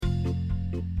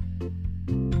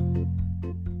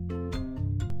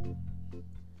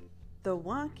The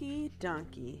Wonky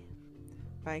Donkey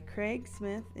by Craig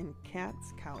Smith and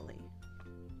Katz Cowley.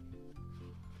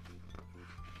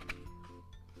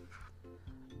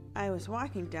 I was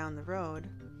walking down the road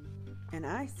and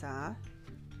I saw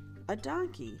a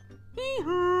donkey.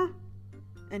 Hee-haw!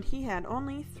 And he had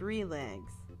only 3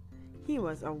 legs. He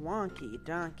was a wonky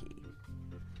donkey.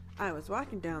 I was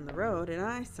walking down the road and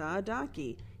I saw a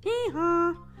donkey.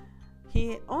 Hee-haw!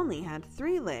 He only had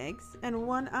 3 legs and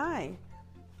 1 eye.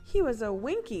 He was a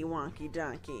winky wonky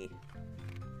donkey.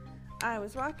 I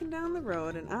was walking down the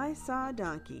road and I saw a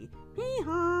donkey.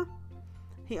 Hee-haw!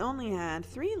 He only had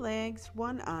 3 legs,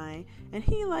 1 eye, and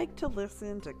he liked to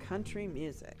listen to country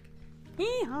music.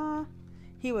 Hee-haw!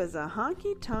 He was a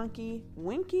honky-tonky,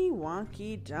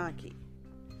 winky-wonky donkey.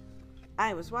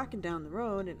 I was walking down the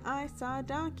road and I saw a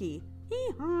donkey.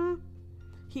 Hee-haw!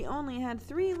 He only had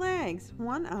 3 legs,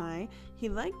 1 eye, he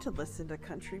liked to listen to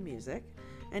country music,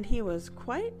 and he was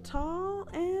quite tall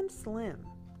and slim.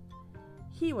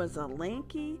 He was a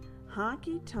lanky,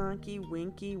 honky-tonky,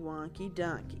 winky-wonky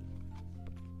donkey.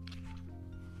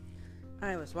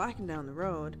 I was walking down the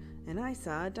road and I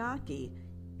saw a donkey.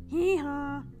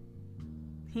 Hee-haw!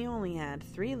 He only had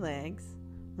 3 legs,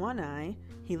 1 eye,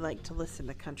 he liked to listen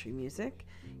to country music,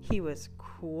 he was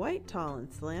quite tall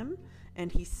and slim,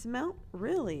 and he smelt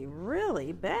really,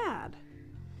 really bad.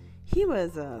 He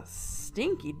was a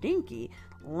stinky-dinky,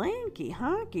 lanky,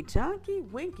 honky-tonky,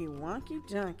 winky-wonky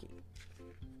donkey.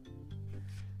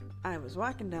 I was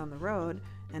walking down the road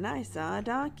and I saw a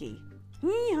donkey.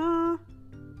 Hee-haw!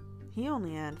 He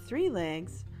only had 3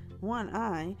 legs, 1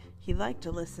 eye, he liked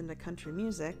to listen to country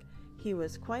music, he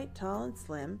was quite tall and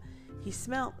slim, he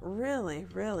smelt really,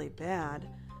 really bad,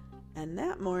 and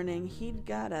that morning he'd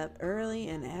got up early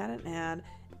and hadn't had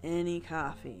any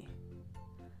coffee.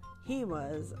 He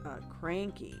was a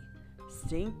cranky,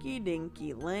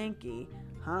 stinky-dinky, lanky,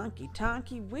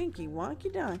 honky-tonky,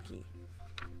 winky-wonky donkey.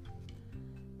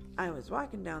 I was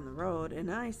walking down the road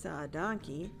and I saw a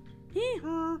donkey.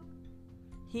 Hee-haw!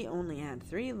 He only had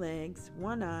 3 legs,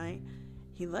 1 eye,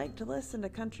 he liked to listen to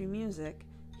country music,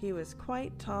 he was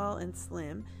quite tall and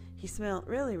slim, he smelled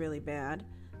really, really bad.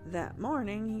 That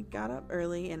morning he got up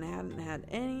early and hadn't had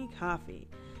any coffee,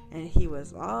 and he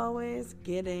was always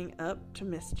getting up to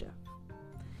mischief.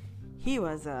 He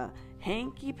was a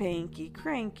hanky-panky,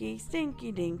 cranky,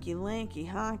 stinky-dinky, lanky,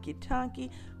 honky-tonky,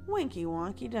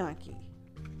 winky-wonky donkey.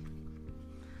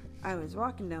 I was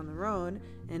walking down the road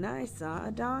and I saw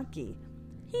a donkey.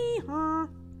 Hee-haw!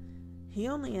 He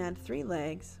only had 3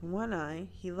 legs, 1 eye,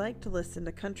 he liked to listen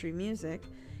to country music,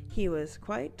 he was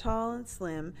quite tall and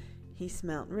slim, he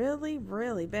smelt really,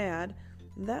 really bad.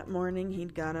 That morning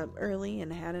he'd got up early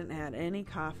and hadn't had any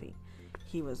coffee.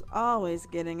 He was always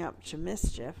getting up to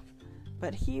mischief,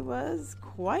 but he was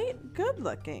quite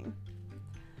good-looking.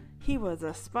 He was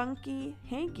a spunky,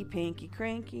 hanky-panky,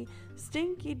 cranky,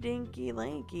 stinky-dinky,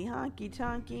 lanky,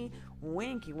 honky-tonky,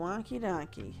 winky-wonky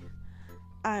donkey.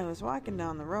 I was walking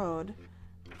down the road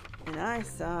and I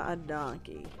saw a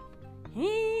donkey.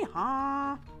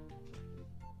 Hee-haw!